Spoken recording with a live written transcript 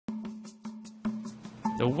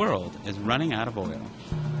The world is running out of oil.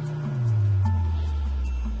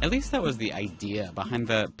 At least that was the idea behind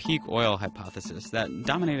the peak oil hypothesis that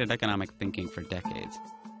dominated economic thinking for decades.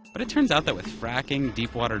 But it turns out that with fracking,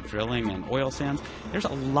 deep water drilling, and oil sands, there's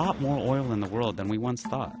a lot more oil in the world than we once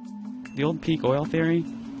thought. The old peak oil theory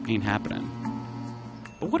ain't happening.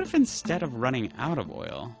 But what if instead of running out of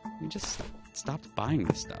oil, we just stopped buying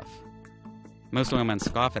this stuff? Most oilmen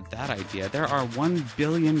scoff at that idea. There are 1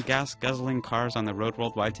 billion gas-guzzling cars on the road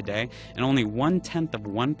worldwide today, and only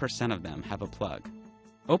 0.1% of them have a plug.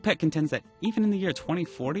 OPEC contends that even in the year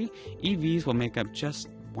 2040, EVs will make up just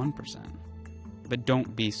 1%. But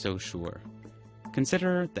don't be so sure.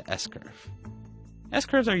 Consider the S-curve.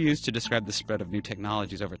 S-curves are used to describe the spread of new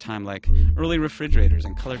technologies over time, like early refrigerators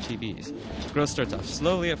and color TVs. Growth starts off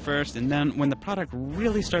slowly at first, and then when the product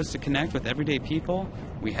really starts to connect with everyday people,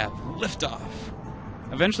 we have liftoff.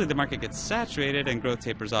 Eventually the market gets saturated and growth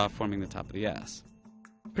tapers off, forming the top of the S.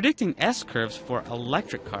 Predicting S-curves for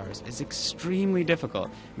electric cars is extremely difficult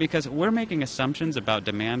because we're making assumptions about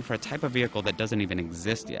demand for a type of vehicle that doesn't even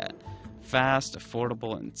exist yet. Fast,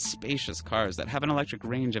 affordable, and spacious cars that have an electric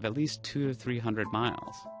range of at least 200 to 300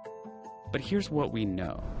 miles. But here's what we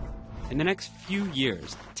know. In the next few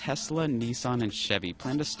years, Tesla, Nissan, and Chevy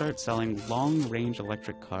plan to start selling long-range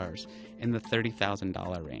electric cars in the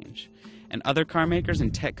 $30,000 range. And other car makers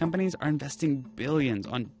and tech companies are investing billions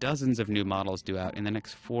on dozens of new models due out in the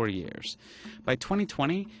next 4 years. By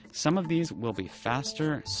 2020, some of these will be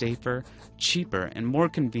faster, safer, cheaper, and more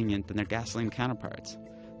convenient than their gasoline counterparts.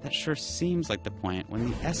 That sure seems like the point when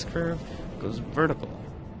the S-curve goes vertical.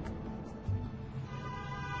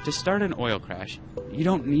 To start an oil crash, you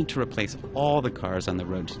don't need to replace all the cars on the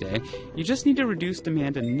road today. You just need to reduce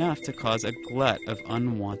demand enough to cause a glut of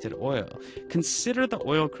unwanted oil. Consider the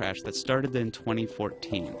oil crash that started in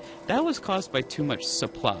 2014. That was caused by too much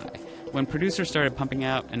supply, when producers started pumping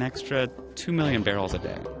out an extra 2 million barrels a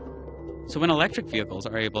day. So when electric vehicles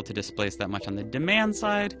are able to displace that much on the demand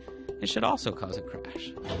side, it should also cause a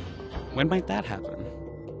crash. When might that happen?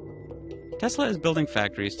 Tesla is building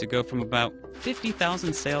factories to go from about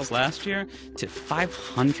 50,000 sales last year to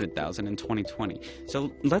 500,000 in 2020.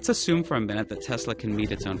 So let's assume for a minute that Tesla can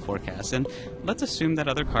meet its own forecasts, and let's assume that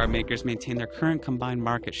other car makers maintain their current combined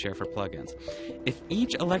market share for plug-ins. If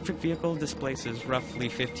each electric vehicle displaces roughly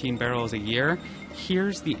 15 barrels a year,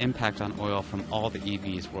 here's the impact on oil from all the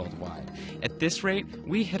EVs worldwide. At this rate,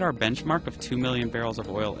 we hit our benchmark of 2 million barrels of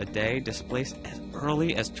oil a day displaced as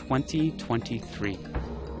early as 2023.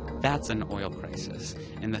 That's an oil crisis.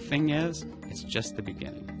 And the thing is, it's just the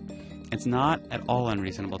beginning. It's not at all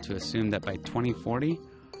unreasonable to assume that by 2040,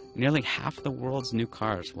 nearly half the world's new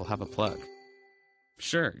cars will have a plug.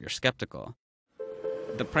 Sure, you're skeptical.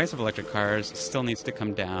 The price of electric cars still needs to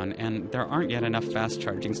come down, and there aren't yet enough fast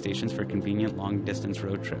charging stations for convenient long-distance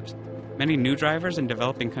road trips. Many new drivers in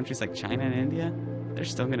developing countries like China and India, they're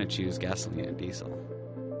still going to choose gasoline and diesel.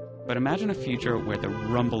 But imagine a future where the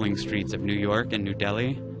rumbling streets of New York and New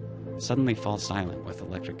Delhi suddenly fall silent with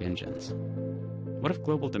electric engines. What if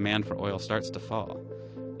global demand for oil starts to fall?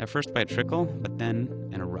 At first by a trickle, but then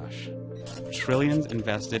in a rush. Trillions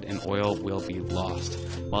invested in oil will be lost,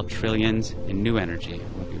 while trillions in new energy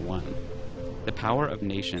will be won. The power of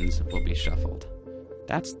nations will be shuffled.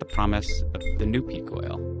 That's the promise of the new peak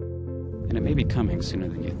oil. And it may be coming sooner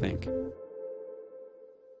than you think.